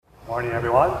Morning,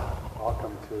 everyone.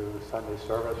 Welcome to Sunday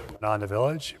service from Ananda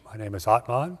Village. My name is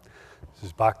Atman. This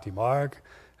is Bhakti Marg,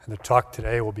 and the talk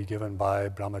today will be given by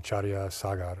Brahmacharya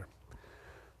Sagar.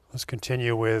 Let's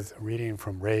continue with reading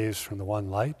from Rays from the One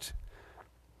Light.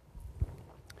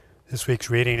 This week's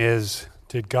reading is,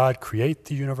 Did God create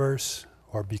the universe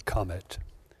or become it?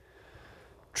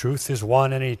 Truth is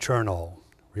one and eternal.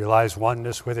 Realize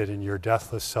oneness with it in your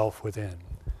deathless self within.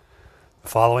 The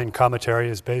following commentary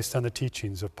is based on the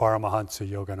teachings of Paramahansa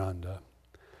Yogananda.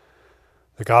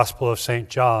 The Gospel of St.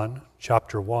 John,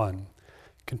 chapter 1,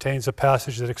 contains a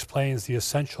passage that explains the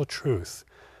essential truth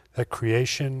that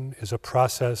creation is a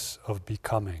process of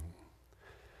becoming.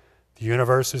 The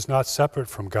universe is not separate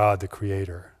from God the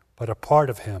Creator, but a part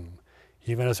of Him,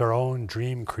 even as our own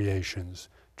dream creations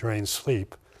during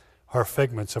sleep are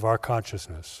figments of our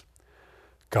consciousness.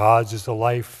 God's is the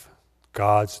life,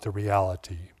 God's the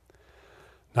reality.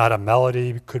 Not a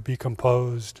melody could be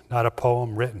composed, not a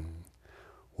poem written.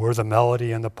 Were the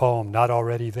melody and the poem not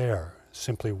already there,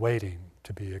 simply waiting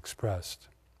to be expressed?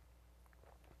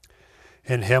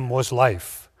 In Him was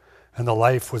life, and the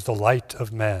life was the light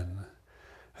of men.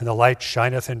 And the light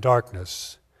shineth in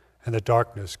darkness, and the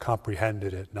darkness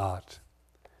comprehended it not.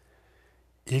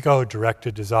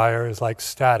 Ego-directed desire is like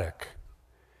static.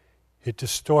 It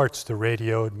distorts the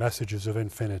radioed messages of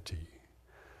infinity.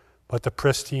 But the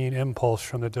pristine impulse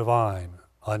from the divine,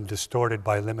 undistorted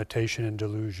by limitation and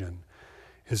delusion,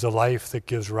 is a life that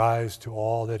gives rise to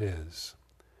all that is.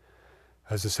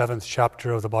 As the 7th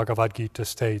chapter of the Bhagavad Gita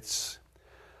states,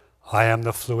 I am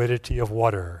the fluidity of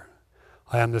water.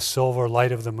 I am the silver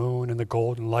light of the moon and the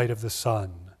golden light of the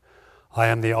sun. I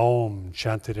am the Om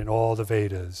chanted in all the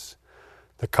Vedas,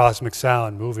 the cosmic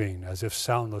sound moving as if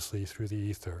soundlessly through the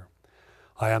ether.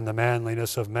 I am the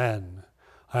manliness of men.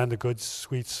 I am the good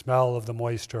sweet smell of the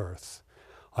moist earth.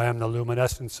 I am the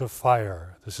luminescence of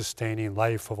fire, the sustaining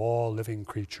life of all living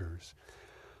creatures.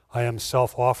 I am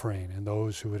self-offering in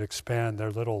those who would expand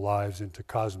their little lives into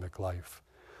cosmic life.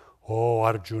 O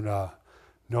Arjuna,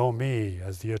 know me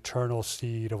as the eternal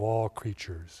seed of all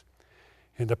creatures.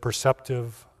 In the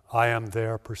perceptive, I am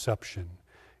their perception.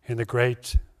 In the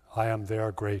great, I am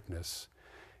their greatness.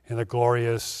 In the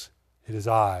glorious, it is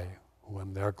I who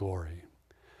am their glory.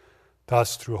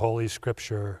 Thus, through Holy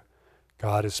Scripture,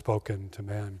 God has spoken to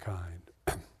mankind.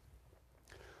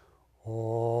 Om,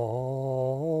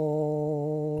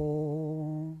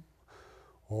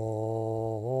 Om,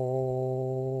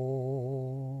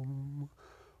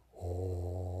 Om.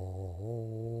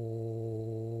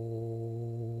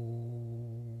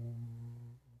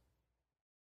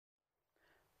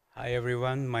 Hi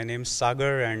everyone, my name is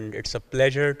Sagar and it's a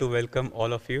pleasure to welcome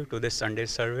all of you to this Sunday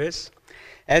service.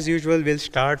 As usual, we'll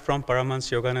start from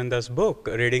Paramahansa Yogananda's book,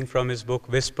 reading from his book,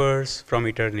 Whispers from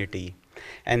Eternity.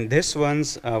 And this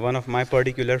one's one of my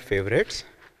particular favorites.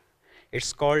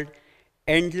 It's called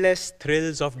Endless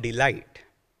Thrills of Delight.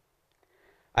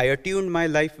 I attuned my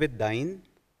life with thine.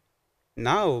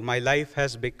 Now my life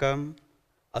has become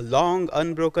a long,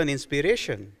 unbroken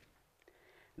inspiration.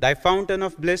 Thy fountain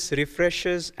of bliss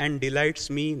refreshes and delights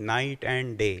me night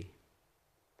and day.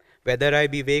 Whether I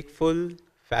be wakeful,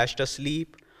 fast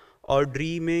asleep, or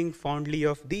dreaming fondly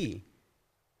of thee.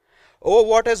 Oh,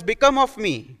 what has become of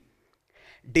me?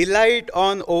 Delight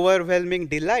on overwhelming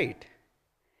delight.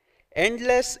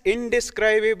 Endless,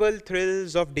 indescribable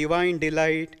thrills of divine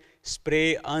delight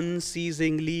spray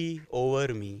unceasingly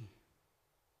over me.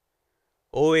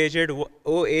 O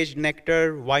aged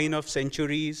nectar, wine of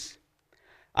centuries,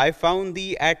 I found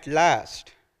thee at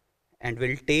last, and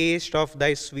will taste of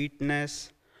thy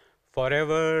sweetness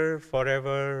forever,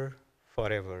 forever,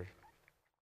 forever.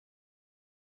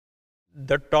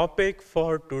 The topic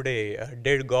for today,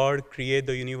 did God create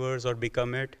the universe or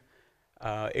become it?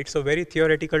 It's a very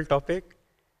theoretical topic,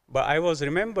 but I was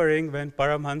remembering when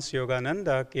Paramahansa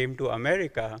Yogananda came to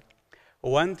America,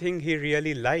 one thing he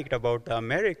really liked about the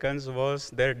Americans was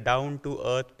their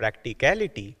down-to-earth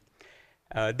practicality.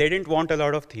 They didn't want a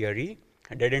lot of theory,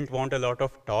 they didn't want a lot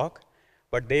of talk,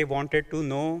 but they wanted to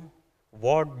know,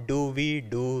 what do we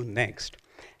do next?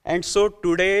 And so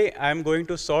today I'm going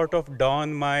to sort of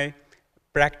don my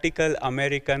practical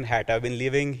American hat. I've been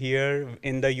living here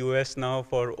in the US now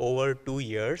for over 2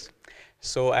 years.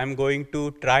 So I'm going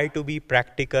to try to be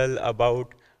practical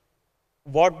about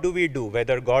what do we do,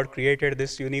 whether God created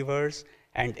this universe,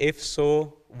 and if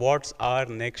so, what's our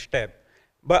next step?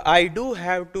 But I do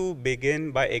have to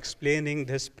begin by explaining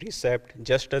this precept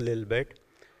just a little bit.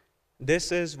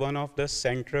 This is one of the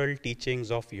central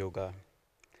teachings of yoga.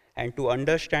 And to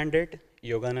understand it,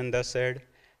 Yogananda said,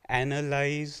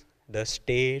 analyze the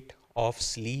state of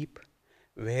sleep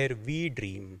where we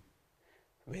dream.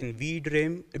 When we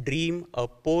dream, a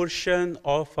portion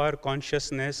of our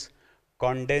consciousness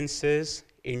condenses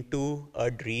into a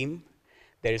dream.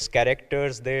 There is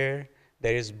characters there.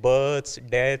 There is births,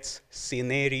 deaths,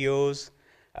 scenarios,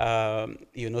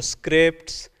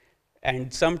 scripts,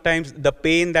 and sometimes the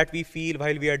pain that we feel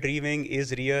while we are dreaming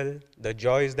is real. The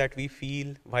joys that we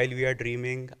feel while we are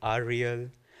dreaming are real.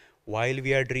 While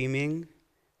we are dreaming,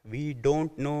 we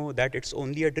don't know that it's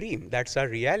only a dream. That's our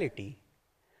reality.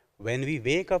 When we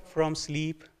wake up from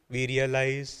sleep, we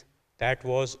realize that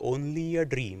was only a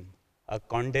dream, a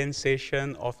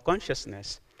condensation of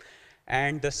consciousness.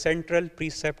 And the central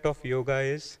precept of yoga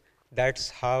is that's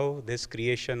how this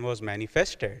creation was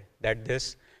manifested, that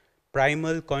this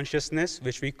primal consciousness,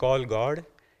 which we call God,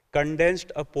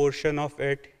 condensed a portion of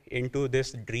it into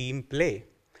this dream play.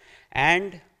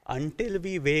 And until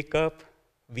we wake up,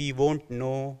 we won't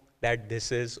know that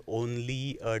this is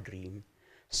only a dream.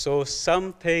 So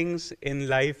some things in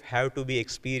life have to be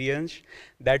experienced.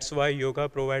 That's why yoga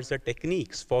provides the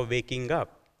techniques for waking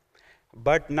up.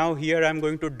 But now here I'm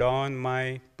going to don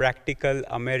my practical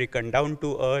American,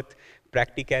 down-to-earth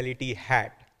practicality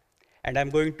hat. And I'm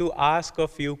going to ask a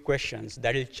few questions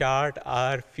that will chart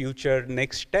our future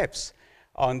next steps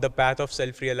on the path of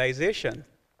self-realization.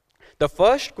 The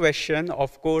first question,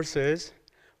 of course, is,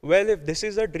 well, if this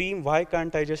is a dream, why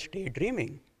can't I just stay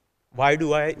dreaming? Why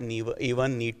do I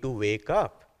even need to wake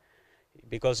up?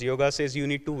 Because yoga says you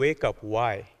need to wake up.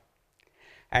 Why?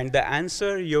 And the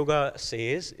answer yoga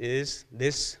says is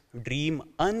this dream,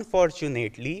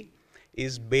 unfortunately,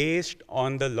 is based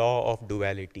on the law of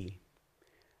duality.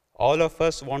 All of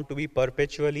us want to be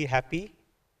perpetually happy,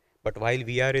 but while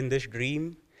we are in this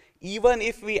dream, even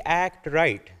if we act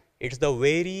right, it's the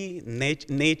very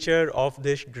nature of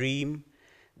this dream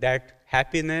that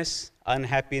happiness,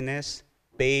 unhappiness,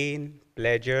 pain,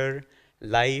 pleasure,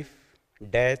 life,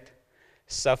 death,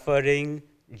 suffering,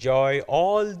 joy,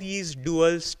 all these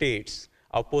dual states,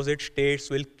 opposite states,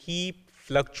 will keep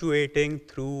fluctuating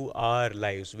through our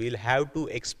lives. We'll have to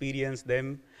experience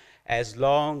them as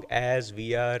long as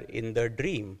we are in the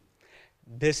dream.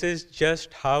 This is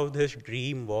just how this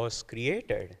dream was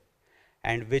created,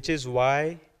 and which is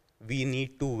why we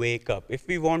need to wake up. If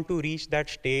we want to reach that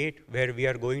state where we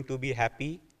are going to be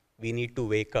happy, we need to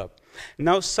wake up.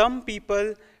 Now, some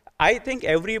people, I think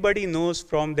everybody knows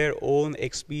from their own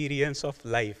experience of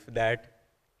life that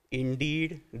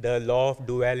indeed the law of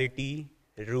duality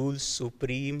rules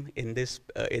supreme in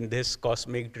this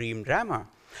cosmic dream drama.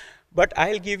 But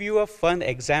I'll give you a fun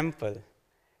example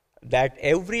that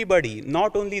everybody,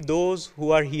 not only those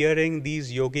who are hearing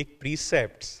these yogic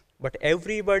precepts, but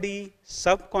everybody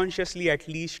subconsciously at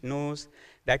least knows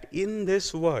that in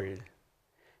this world,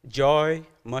 joy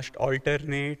must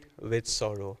alternate with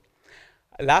sorrow.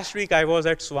 Last week, I was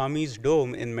at Swami's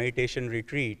Dome in meditation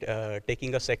retreat,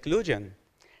 taking a seclusion.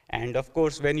 And of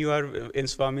course, when you are in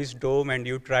Swami's Dome and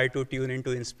you try to tune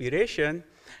into inspiration,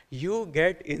 you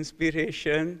get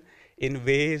inspiration in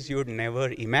ways you'd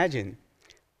never imagine.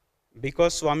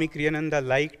 Because Swami Kriyananda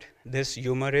liked this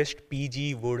humorist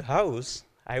P.G. Wodehouse,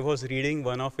 I was reading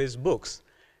one of his books,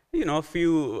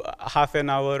 half an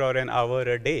hour or an hour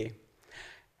a day.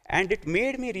 And it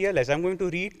made me realize, I'm going to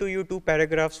read to you 2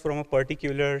 paragraphs from a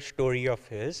particular story of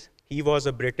his. He was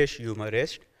a British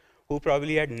humorist who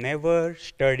probably had never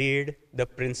studied the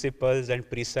principles and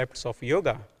precepts of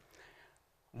yoga.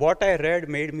 What I read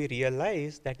made me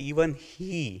realize that even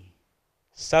he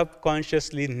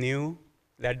subconsciously knew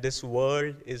that this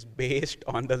world is based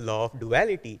on the law of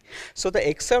duality. So the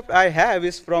excerpt I have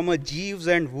is from a Jeeves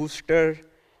and Wooster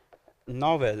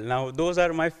novel. Now, those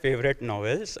are my favorite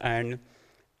novels, and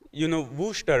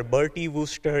Wooster, Bertie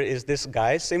Wooster, is this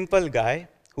guy, simple guy,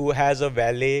 who has a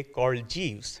valet called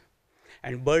Jeeves.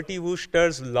 And Bertie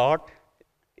Wooster's lot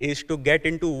is to get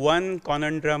into one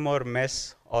conundrum or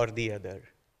mess or the other.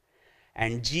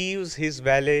 And Jeeves, his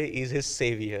valet, is his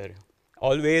savior,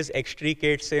 always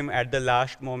extricates him at the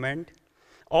last moment.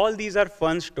 All these are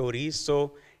fun stories.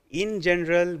 So in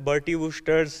general, Bertie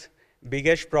Wooster's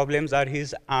biggest problems are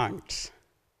his aunts.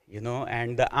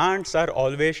 And the aunts are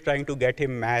always trying to get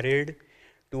him married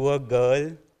to a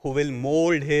girl who will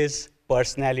mold his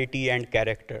personality and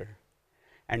character.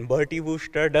 And Bertie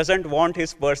Wooster doesn't want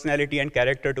his personality and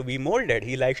character to be molded.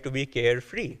 He likes to be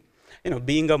carefree.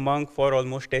 Being a monk for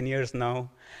almost 10 years now,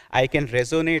 I can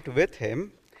resonate with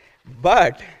him.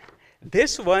 But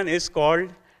this one is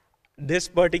called, this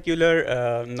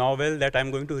particular novel that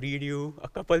I'm going to read you a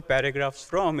couple paragraphs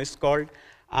from is called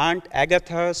Aunt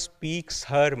Agatha Speaks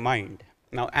Her Mind.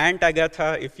 Now, Aunt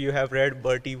Agatha, if you have read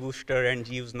Bertie Wooster and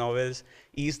Jeeves novels,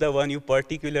 is the one you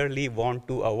particularly want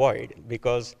to avoid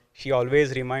because she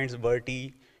always reminds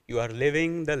Bertie you are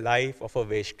living the life of a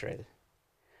wastrel.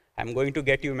 I'm going to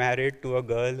get you married to a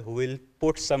girl who will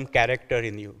put some character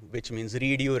in you, which means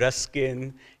read you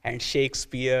Ruskin and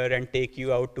Shakespeare and take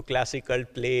you out to classical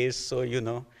plays so you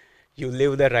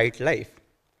live the right life.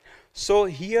 So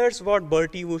here's what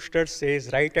Bertie Wooster says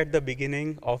right at the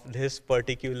beginning of this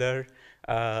particular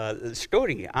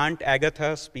story. Aunt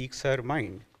Agatha speaks her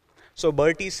mind. So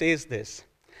Bertie says this: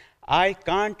 I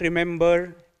can't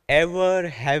remember ever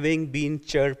having been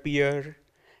chirpier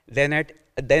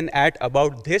than at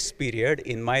about this period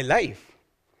in my life.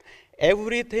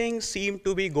 Everything seemed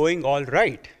to be going all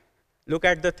right. Look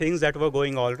at the things that were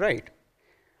going all right.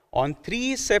 On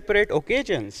 3 separate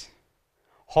occasions,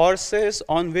 horses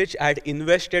on which I'd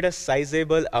invested a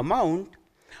sizable amount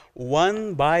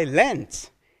won by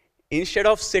lengths instead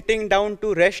of sitting down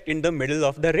to rest in the middle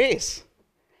of the race,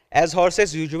 as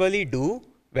horses usually do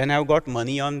when I've got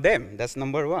money on them. That's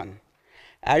number 1.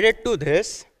 Added to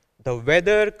this, the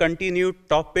weather continued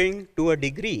topping to a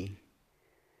degree.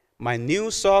 My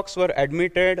new socks were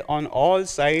admitted on all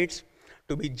sides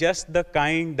to be just the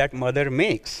kind that mother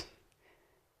makes.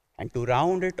 And to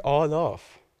round it all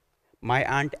off, my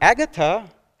Aunt Agatha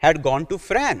had gone to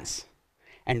France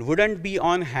and wouldn't be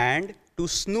on hand to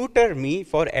snooter me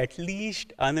for at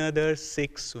least another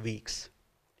 6 weeks.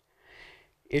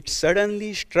 It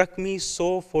suddenly struck me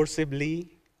so forcibly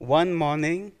one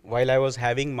morning while I was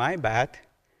having my bath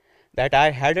that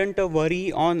I hadn't a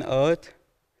worry on earth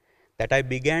that I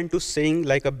began to sing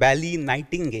like a bally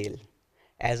nightingale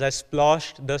as I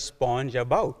splashed the sponge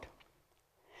about.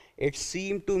 It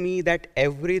seemed to me that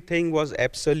everything was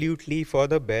absolutely for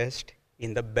the best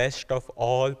in the best of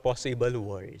all possible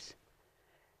worlds.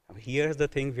 Now, here's the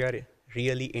thing we are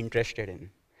really interested in.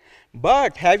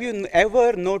 But have you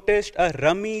ever noticed a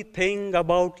rummy thing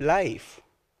about life?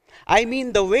 I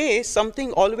mean the way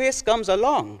something always comes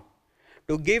along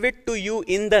to give it to you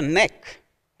in the neck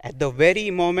at the very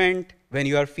moment when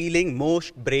you are feeling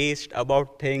most braced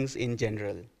about things in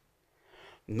general.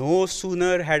 No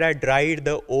sooner had I dried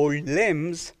the old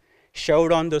limbs,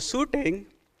 shoved on the suiting,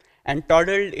 and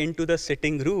toddled into the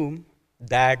sitting room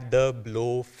that the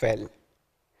blow fell.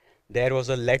 There was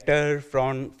a letter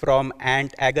from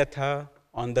Aunt Agatha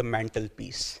on the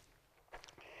mantelpiece.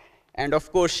 And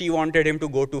of course, she wanted him to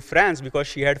go to France because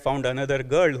she had found another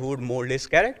girl who would mold his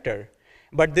character.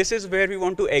 But this is where we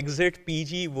want to exit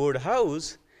P.G.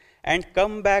 Wodehouse and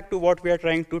come back to what we are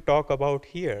trying to talk about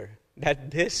here,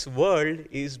 that this world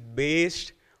is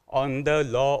based on the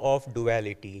law of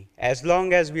duality. As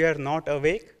long as we are not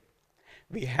awake,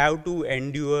 we have to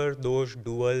endure those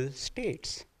dual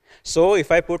states. So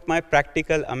if I put my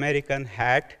practical American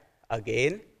hat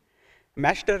again,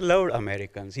 Master loved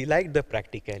Americans. He liked the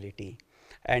practicality.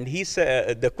 And he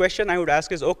said, the question I would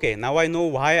ask is, okay, now I know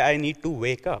why I need to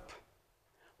wake up.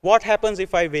 What happens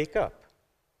if I wake up?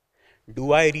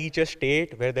 Do I reach a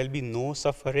state where there'll be no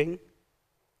suffering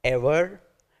ever?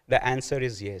 The answer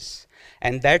is yes.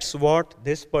 And that's what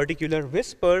this particular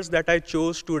Whispers that I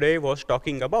chose today was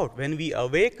talking about. When we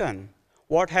awaken,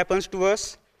 what happens to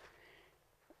us?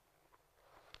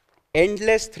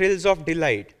 Endless thrills of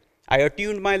delight. I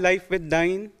attuned my life with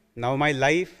thine. Now my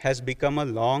life has become a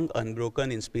long,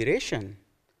 unbroken inspiration.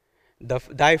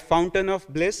 Thy fountain of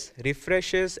bliss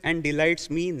refreshes and delights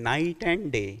me night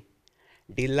and day.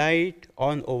 Delight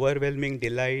on overwhelming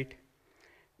delight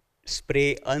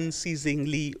spray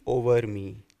unceasingly over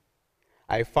me.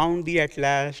 I found thee at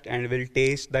last and will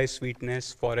taste thy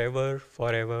sweetness forever,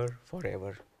 forever,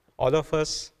 forever. All of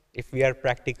us, if we are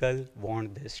practical,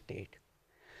 want this state.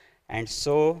 And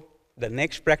so the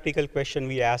next practical question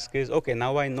we ask is, okay,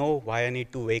 now I know why I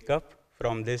need to wake up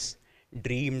from this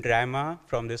dream drama,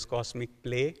 from this cosmic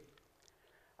play.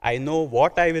 I know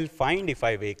what I will find if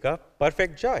I wake up,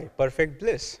 perfect joy, perfect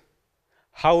bliss.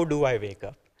 How do I wake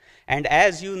up? And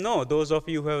as you know, those of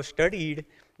you who have studied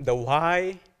the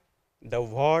why, the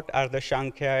what are the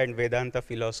Sankhya and Vedanta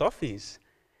philosophies.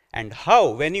 And how,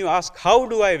 when you ask, how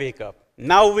do I wake up?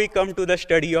 Now we come to the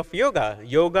study of yoga.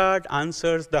 Yoga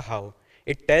answers the how.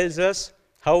 It tells us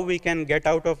how we can get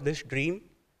out of this dream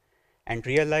and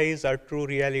realize our true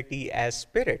reality as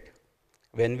spirit.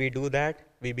 When we do that,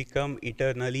 we become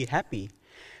eternally happy.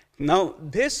 Now,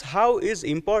 this how is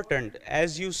important.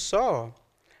 As you saw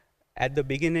at the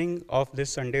beginning of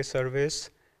this Sunday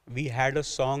service, we had a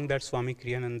song that Swami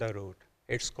Kriyananda wrote.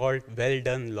 It's called Well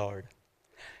Done, Lord.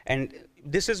 And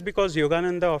this is because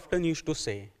Yogananda often used to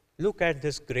say, look at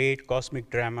this great cosmic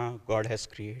drama God has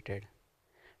created.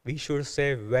 We should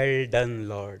say, well done,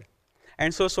 Lord.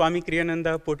 And so Swami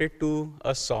Kriyananda put it to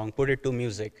a song, put it to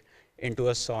music, into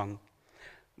a song.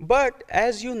 But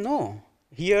as you know,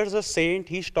 here's a saint,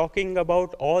 he's talking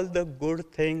about all the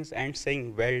good things and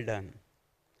saying, well done.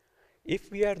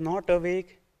 If we are not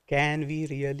awake, can we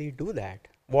really do that?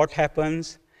 What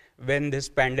happens when this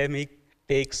pandemic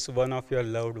takes one of your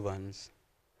loved ones?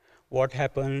 What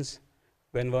happens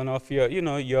when one of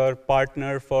your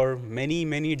partner for many,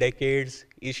 many decades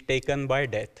is taken by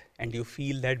death and you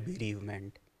feel that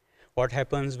bereavement? What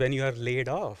happens when you are laid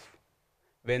off?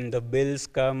 When the bills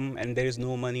come and there is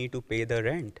no money to pay the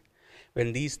rent?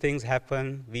 When these things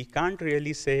happen, we can't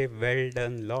really say, well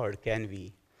done, Lord, can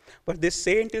we? But this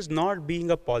saint is not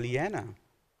being a Pollyanna.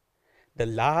 The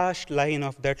last line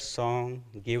of that song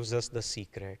gives us the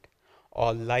secret.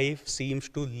 All life seems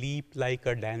to leap like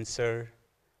a dancer.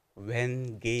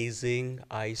 When gazing,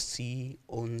 I see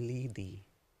only thee.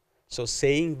 So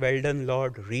saying, well done,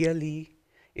 Lord, really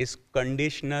is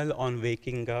conditional on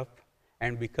waking up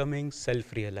and becoming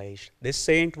self-realized. This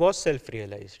saint was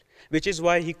self-realized, which is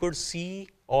why he could see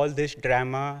all this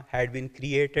drama had been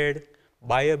created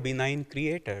by a benign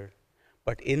creator.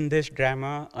 But in this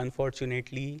drama,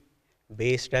 unfortunately,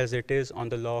 based as it is on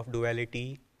the law of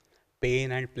duality,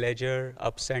 pain and pleasure,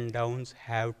 ups and downs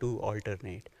have to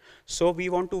alternate. So we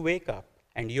want to wake up,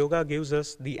 and yoga gives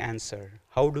us the answer.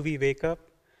 How do we wake up?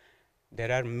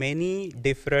 There are many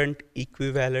different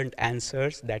equivalent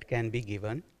answers that can be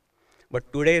given.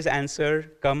 But today's answer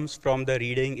comes from the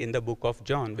reading in the book of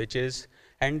John, which is,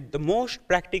 and the most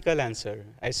practical answer.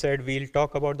 I said we'll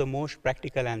talk about the most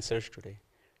practical answers today.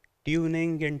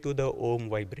 Tuning into the Om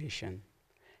vibration,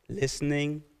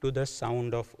 listening to the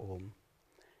sound of Om.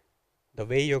 The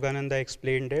way Yogananda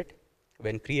explained it,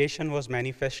 when creation was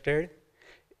manifested,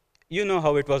 you know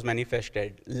how it was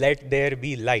manifested. Let there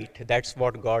be light. That's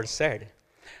what God said.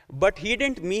 But he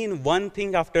didn't mean one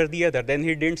thing after the other. Then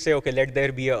he didn't say, okay, let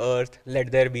there be a earth,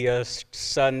 let there be a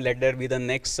sun, let there be the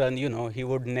next sun. He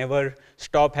would never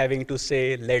stop having to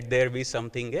say, let there be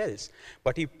something else.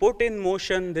 But he put in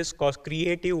motion this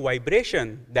creative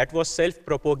vibration that was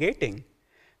self-propagating.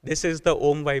 This is the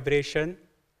Om vibration.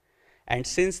 And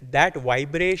since that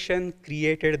vibration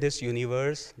created this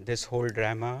universe, this whole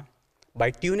drama,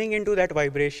 by tuning into that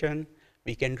vibration,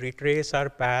 we can retrace our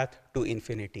path to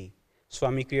infinity.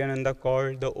 Swami Kriyananda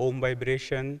called the Om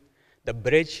vibration the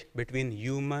bridge between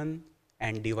human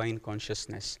and divine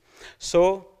consciousness.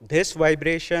 So this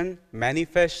vibration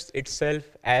manifests itself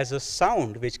as a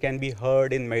sound which can be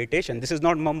heard in meditation. This is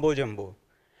not mumbo jumbo.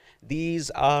 These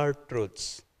are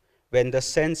truths. When the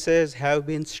senses have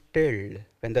been stilled,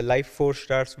 when the life force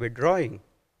starts withdrawing,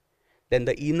 then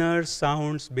the inner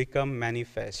sounds become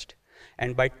manifest.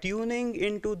 And by tuning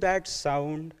into that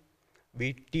sound,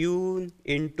 we tune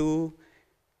into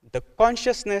the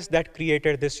consciousness that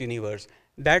created this universe.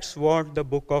 That's what the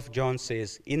book of John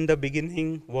says. In the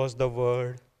beginning was the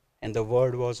Word, and the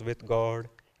Word was with God,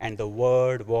 and the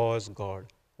Word was God.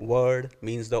 Word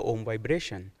means the Om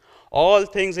vibration. All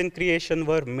things in creation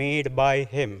were made by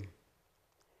Him.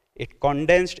 It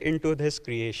condensed into this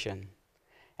creation.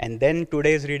 And then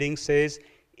today's reading says,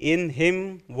 in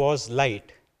Him was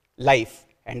light, life,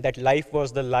 and that life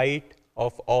was the light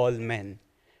of all men.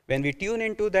 When we tune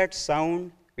into that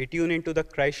sound, we tune into the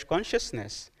Christ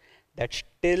consciousness, that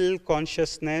still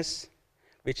consciousness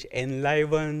which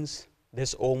enlivens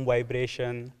this Om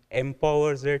vibration,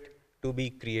 empowers it to be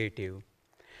creative.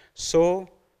 So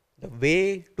the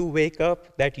way to wake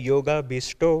up that yoga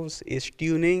bestows is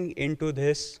tuning into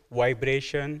this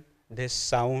vibration, this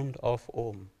sound of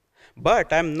Om.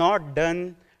 But I'm not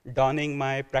done donning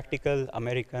my practical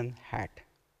American hat.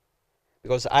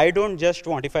 Because I don't just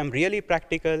want, if I'm really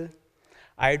practical,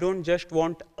 I don't just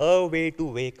want a way to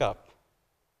wake up.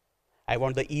 I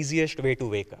want the easiest way to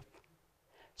wake up.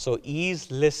 So is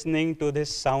listening to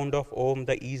this sound of Om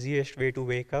the easiest way to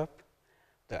wake up?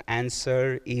 The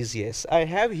answer is yes. I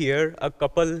have here a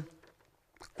couple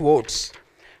quotes.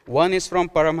 One is from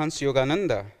Paramahansa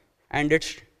Yogananda, and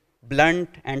it's blunt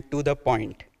and to the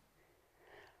point.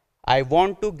 I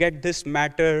want to get this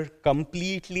matter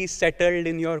completely settled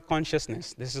in your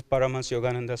consciousness. This is Paramahansa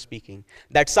Yogananda speaking.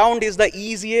 That sound is the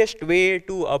easiest way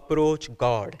to approach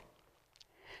God.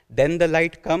 Then the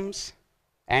light comes,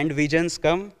 and visions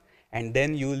come, and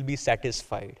then you will be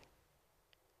satisfied.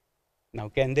 Now,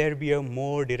 can there be a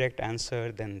more direct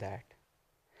answer than that?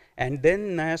 And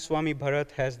then Nayaswami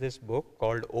Bharat has this book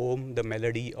called Om, the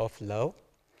Melody of Love,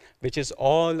 which is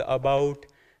all about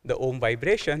the Om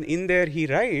vibration. In there he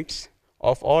writes,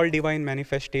 of all divine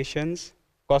manifestations,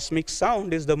 cosmic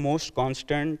sound is the most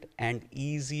constant and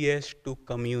easiest to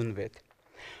commune with.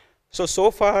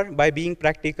 So far, by being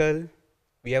practical,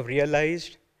 we have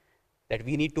realized that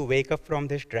we need to wake up from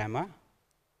this drama,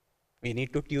 We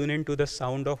need to tune into the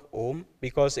sound of Om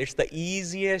because it's the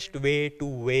easiest way to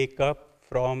wake up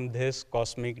from this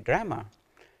cosmic drama.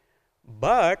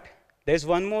 But there's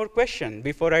one more question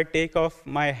before I take off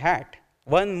my hat.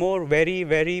 One more very,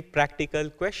 very practical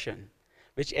question,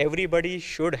 which everybody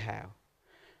should have.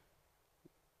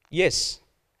 Yes,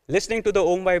 listening to the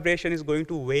Om vibration is going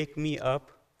to wake me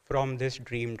up from this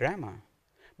dream drama.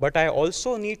 But I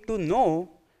also need to know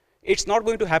it's not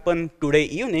going to happen today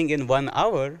evening in 1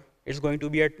 hour. It's going to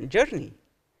be a journey.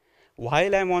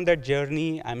 While I'm on that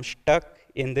journey, I'm stuck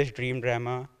in this dream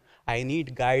drama. I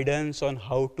need guidance on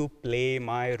how to play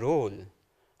my role.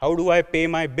 How do I pay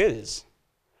my bills?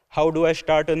 How do I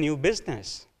start a new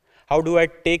business? How do I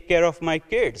take care of my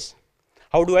kids?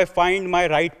 How do I find my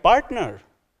right partner?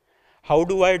 How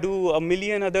do I do a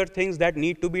million other things that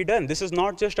need to be done? This is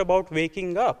not just about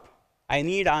waking up. I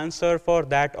need answer for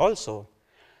that also.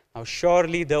 Now,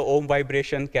 surely the Om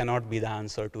vibration cannot be the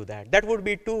answer to that. That would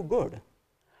be too good.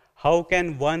 How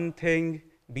can one thing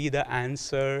be the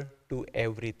answer to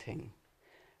everything?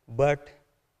 But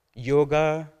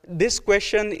yoga, this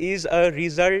question is a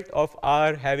result of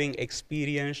our having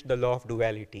experienced the law of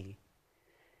duality.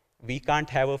 We can't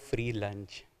have a free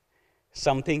lunch.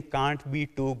 Something can't be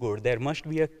too good. There must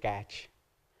be a catch.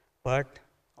 But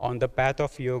on the path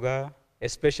of yoga,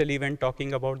 especially when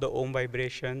talking about the Om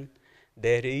vibration,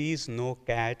 there is no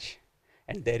catch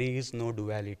and there is no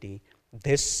duality.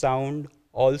 This sound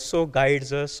also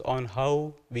guides us on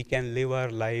how we can live our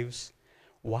lives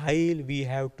while we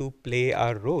have to play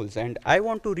our roles. And I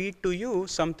want to read to you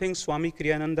something Swami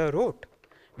Kriyananda wrote,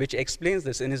 which explains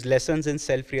this. In his Lessons in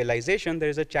Self-Realization, there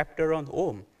is a chapter on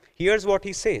Om. Here's what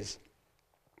he says.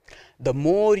 The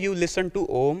more you listen to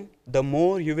Om, the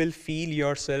more you will feel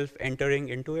yourself entering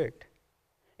into it.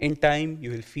 In time,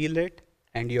 you will feel it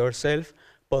and yourself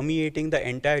permeating the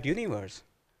entire universe.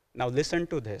 Now listen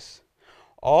to this.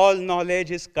 All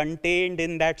knowledge is contained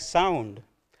in that sound.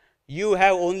 You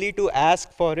have only to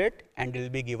ask for it and it will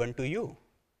be given to you.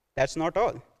 That's not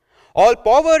all. All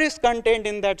power is contained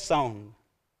in that sound.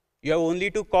 You have only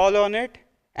to call on it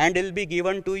and it will be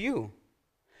given to you.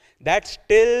 That's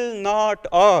still not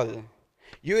all.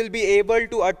 You will be able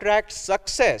to attract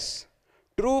success,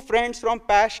 true friends from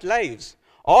past lives,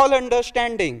 all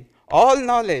understanding, all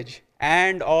knowledge,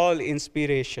 and all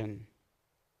inspiration.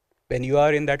 When you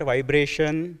are in that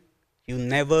vibration, you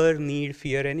never need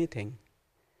fear anything.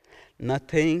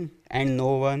 Nothing and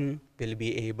no one will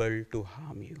be able to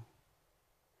harm you.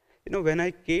 You know, when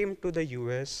I came to the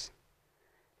US,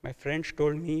 my friends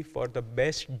told me for the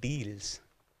best deals,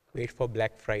 wait for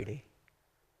Black Friday.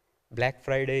 Black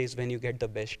Friday is when you get the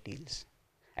best deals.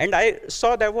 And I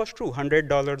saw that was true,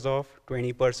 $100 off,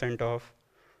 20% off.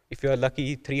 If you're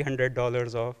lucky,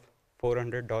 $300 off,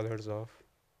 $400 off.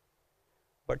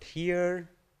 But here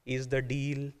is the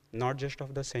deal, not just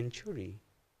of the century,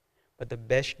 but the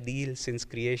best deal since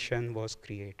creation was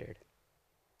created.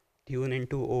 Tune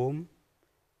into Om,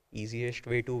 easiest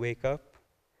way to wake up.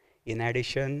 In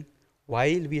addition,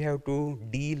 while we have to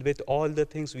deal with all the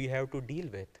things we have to deal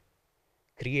with,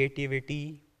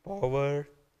 creativity, power,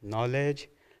 knowledge,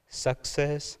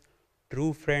 success,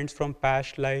 true friends from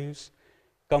past lives,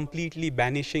 completely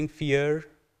banishing fear,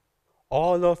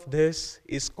 all of this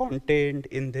is contained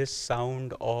in this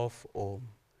sound of Om.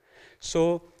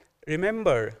 So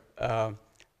remember,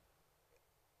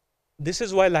 this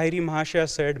is why Lahiri Mahashaya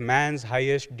said man's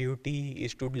highest duty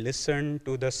is to listen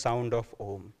to the sound of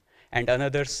Om. And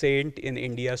another saint in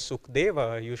India,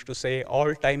 Sukdeva, used to say,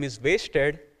 all time is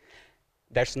wasted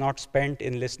that's not spent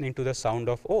in listening to the sound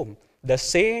of Om. The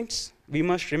saints, we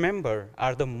must remember,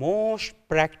 are the most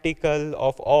practical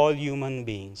of all human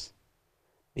beings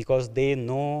because they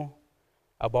know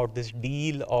about this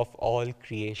deal of all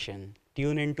creation.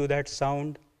 Tune into that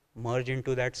sound, merge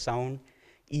into that sound.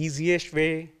 Easiest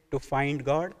way to find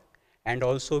God and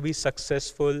also be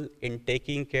successful in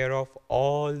taking care of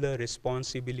all the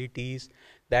responsibilities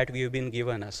that we have been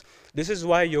given us. This is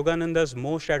why Yogananda's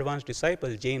most advanced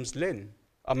disciple, James Lynn,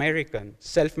 American,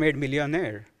 self-made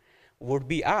millionaire, would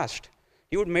be asked.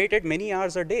 He would meditate many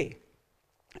hours a day.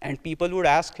 And people would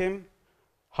ask him,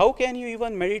 how can you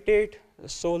even meditate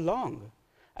so long?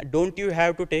 Don't you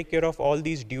have to take care of all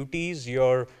these duties?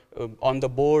 You're on the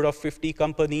board of 50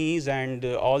 companies and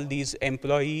all these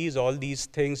employees, all these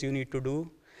things you need to do.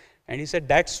 And he said,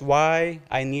 that's why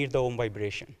I need the Om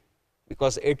vibration.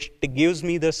 Because it gives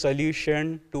me the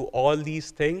solution to all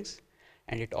these things.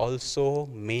 And it also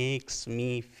makes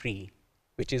me free,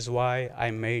 which is why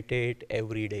I meditate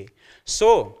every day.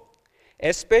 So,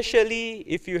 especially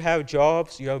if you have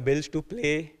jobs, you have bills to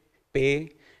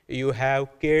pay, you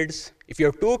have kids. If you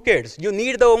have 2 kids, you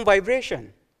need the Om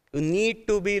vibration. You need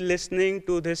to be listening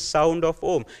to this sound of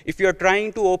Om. If you're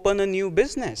trying to open a new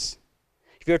business,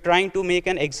 if you're trying to make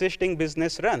an existing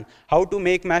business run, how to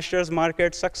make Master's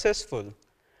Market successful,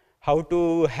 how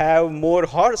to have more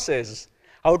horses,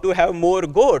 how to have more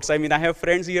goats. I mean, I have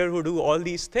friends here who do all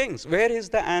these things. Where is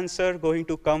the answer going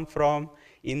to come from?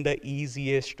 In the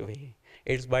easiest way.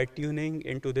 It's by tuning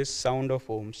into this sound of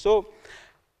Om. So,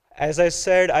 as I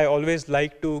said, I always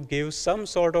like to give some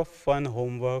sort of fun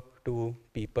homework to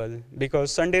people,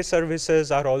 because Sunday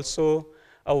services are also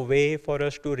a way for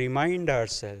us to remind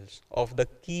ourselves of the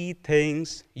key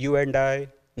things you and I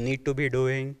need to be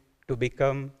doing to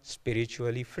become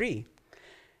spiritually free.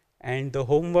 And the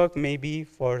homework maybe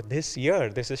for this year,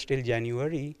 this is still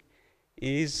January,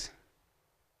 is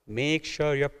make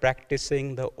sure you're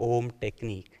practicing the Om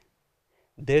technique.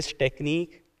 This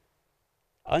technique,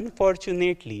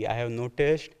 unfortunately, I have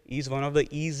noticed, is one of the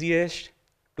easiest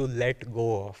to let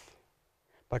go of.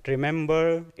 But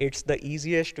remember, it's the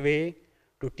easiest way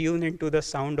to tune into the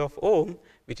sound of Om,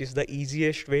 which is the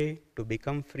easiest way to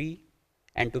become free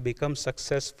and to become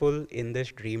successful in this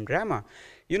dream drama.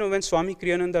 You know, when Swami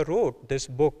Kriyananda wrote this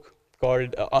book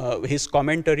called his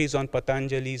commentaries on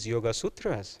Patanjali's Yoga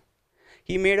Sutras,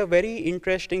 he made a very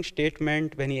interesting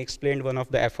statement when he explained one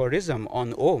of the aphorism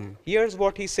on Om. Here's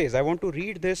what he says. I want to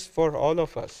read this for all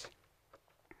of us.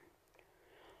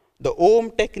 The Om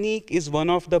technique is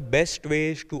one of the best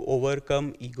ways to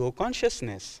overcome ego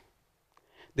consciousness.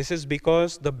 This is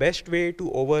because the best way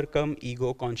to overcome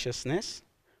ego consciousness,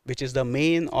 which is the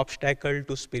main obstacle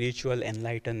to spiritual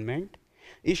enlightenment,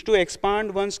 is to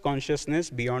expand one's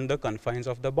consciousness beyond the confines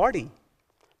of the body.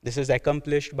 This is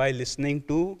accomplished by listening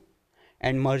to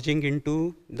and merging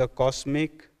into the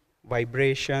cosmic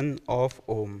vibration of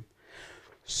Om.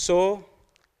 So,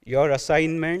 your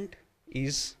assignment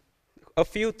is a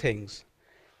few things.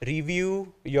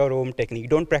 Review your Om technique.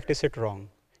 Don't practice it wrong.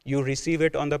 You receive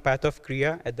it on the path of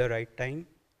Kriya at the right time.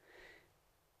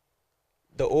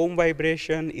 The Om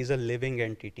vibration is a living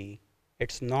entity.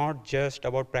 It's not just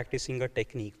about practicing a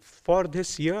technique. For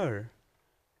this year,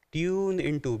 tune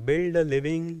into, build a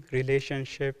living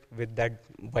relationship with that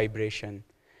vibration.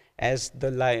 As the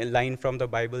line from the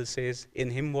Bible says, in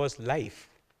him was life,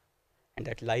 and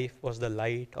that life was the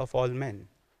light of all men.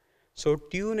 So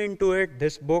tune into it.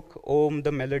 This book, Om,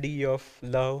 the Melody of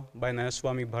Love by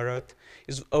Nayaswami Bharat,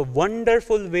 is a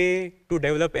wonderful way to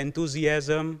develop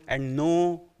enthusiasm and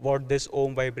know what this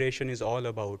Om vibration is all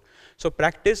about. So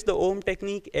practice the Om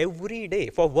technique every day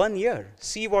for 1 year.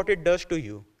 See what it does to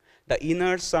you. The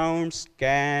inner sounds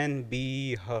can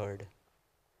be heard.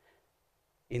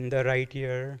 In the right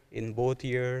ear, in both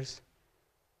ears,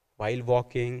 while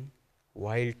walking,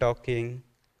 while talking,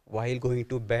 while going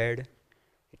to bed.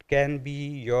 It can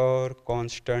be your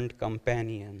constant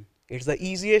companion. It's the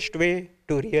easiest way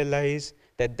to realize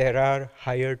that there are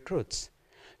higher truths.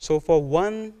 So for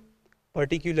one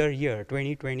particular year,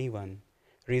 2021,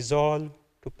 resolve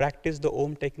to practice the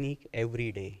Om technique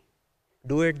every day.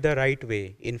 Do it the right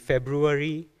way. In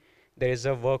February, there is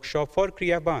a workshop for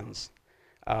Kriyabans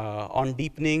on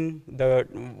deepening the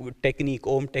technique,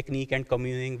 Om technique, and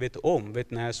communing with Om, with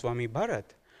Nayaswami Bharat.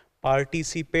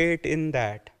 Participate in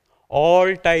that.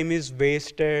 All time is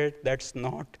wasted that's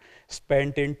not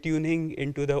spent in tuning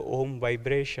into the Om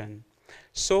vibration.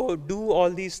 So do all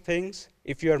these things.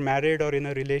 If you are married or in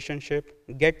a relationship,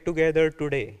 get together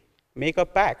today. Make a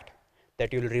pact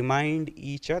that you'll remind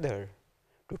each other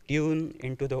to tune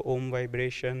into the Om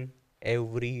vibration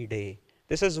every day.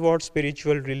 This is what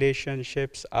spiritual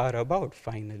relationships are about,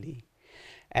 finally.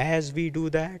 As we do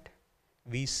that,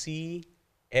 we see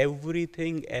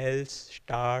everything else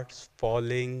starts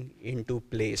falling into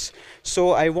place.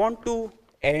 So I want to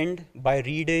end by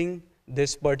reading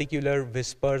this particular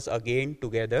whispers again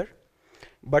together.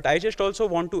 But I just also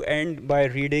want to end by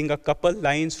reading a couple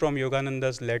lines from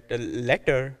Yogananda's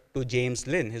letter to James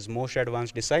Lynn, his most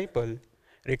advanced disciple,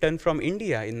 written from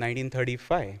India in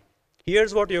 1935.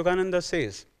 Here's what Yogananda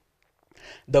says.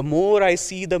 The more I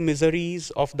see the miseries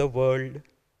of the world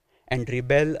and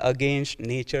rebel against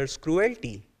nature's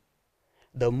cruelty,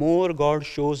 the more God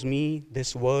shows me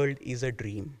this world is a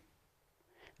dream.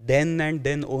 Then and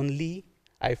then only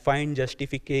I find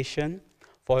justification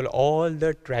for all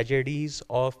the tragedies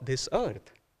of this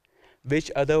earth, which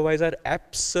otherwise are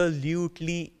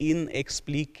absolutely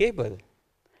inexplicable.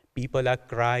 People are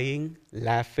crying,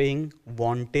 laughing,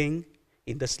 wanting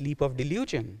in the sleep of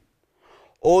delusion.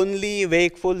 Only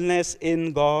wakefulness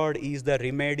in God is the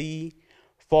remedy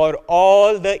for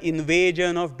all the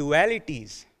invasion of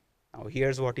dualities. Now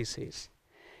here's what he says.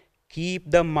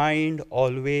 Keep the mind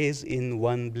always in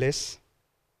one bliss,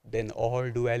 then all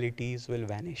dualities will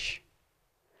vanish.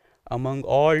 among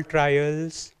all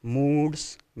trials,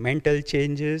 moods, mental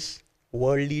changes,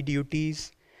 worldly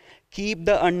duties, keep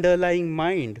the underlying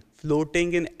mind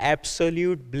floating in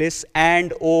absolute bliss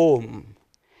and Om.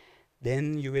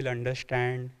 Then you will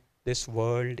understand this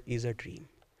world is a dream.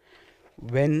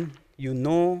 When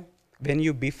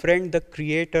you befriend the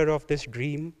creator of this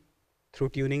dream through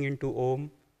tuning into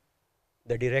Om,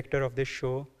 the director of this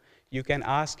show, you can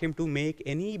ask him to make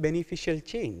any beneficial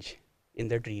change in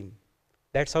the dream.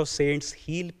 That's how saints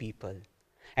heal people.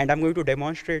 And I'm going to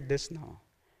demonstrate this now.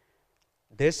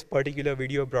 This particular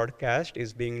video broadcast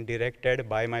is being directed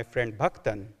by my friend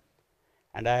Bhaktan,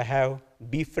 and I have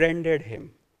befriended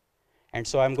him. And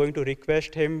so I'm going to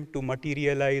request him to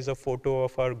materialize a photo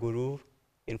of our Guru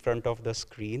in front of the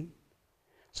screen,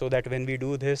 so that when we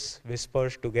do this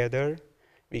whispers together,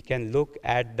 we can look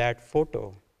at that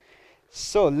photo.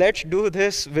 So let's do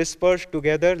this whispers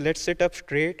together. Let's sit up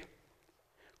straight.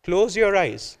 Close your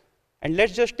eyes, and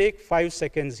let's just take 5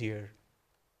 seconds here.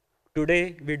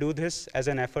 Today, we do this as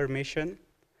an affirmation.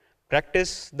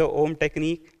 Practice the Om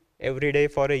technique every day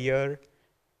for a year.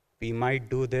 We might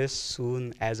do this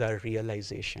soon as our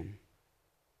realization.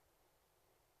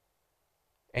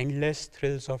 Endless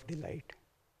thrills of delight.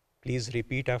 Please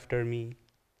repeat after me.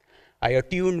 I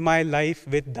attuned my life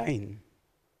with thine.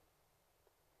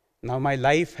 Now my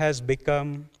life has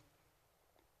become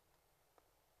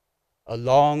a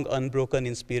long, unbroken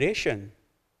inspiration.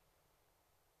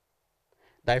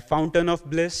 Thy fountain of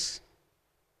bliss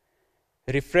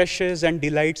refreshes and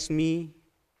delights me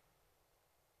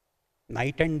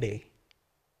night and day.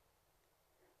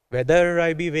 Whether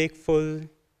I be wakeful,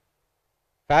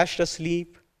 fast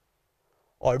asleep,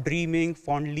 or dreaming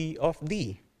fondly of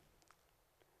thee.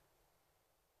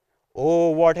 Oh,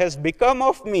 what has become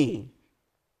of me?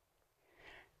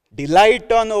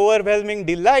 Delight on overwhelming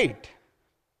delight.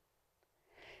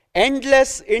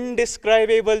 Endless,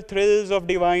 indescribable thrills of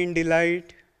divine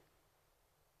delight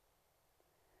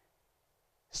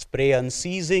spray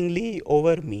unceasingly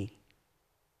over me.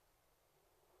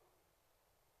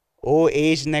 O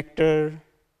age nectar,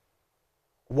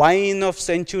 wine of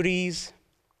centuries,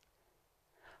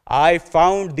 I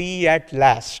found thee at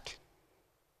last,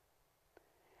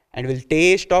 and will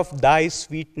taste of thy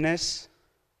sweetness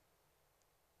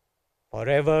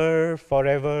forever,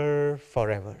 forever,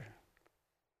 forever.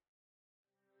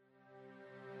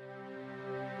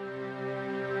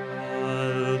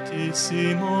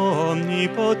 Altissimo,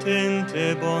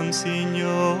 omnipotente, bon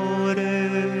Signore,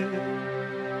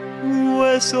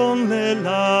 tue son le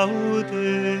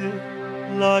laude,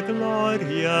 la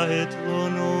gloria et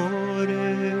l'onore,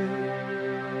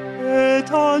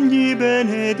 et ogni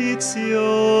benedizione,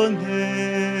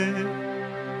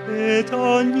 et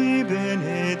ogni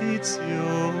benedizione.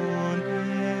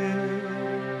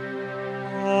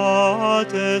 A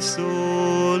te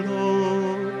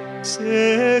solo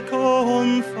se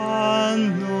confanno,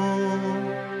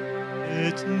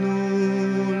 et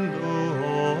nullo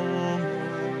homo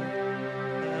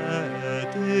è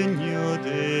degno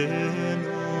denominarte.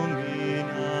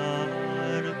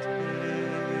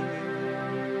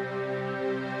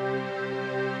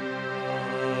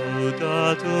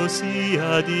 Laudato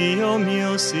sia Dio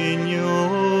mio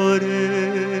Signore,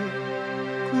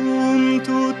 cum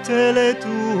tutte le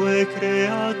tue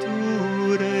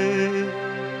creature,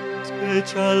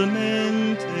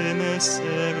 specialmente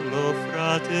messer lo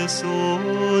frate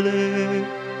sole,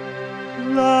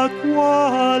 la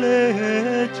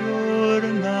quale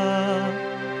giorna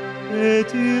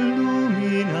et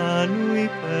illumina lui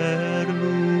per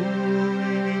lui.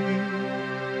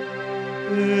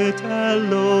 Et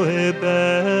ello è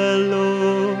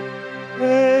bello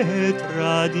et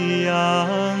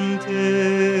radiante,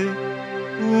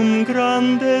 un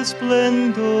grande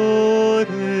splendore,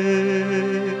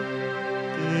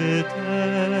 et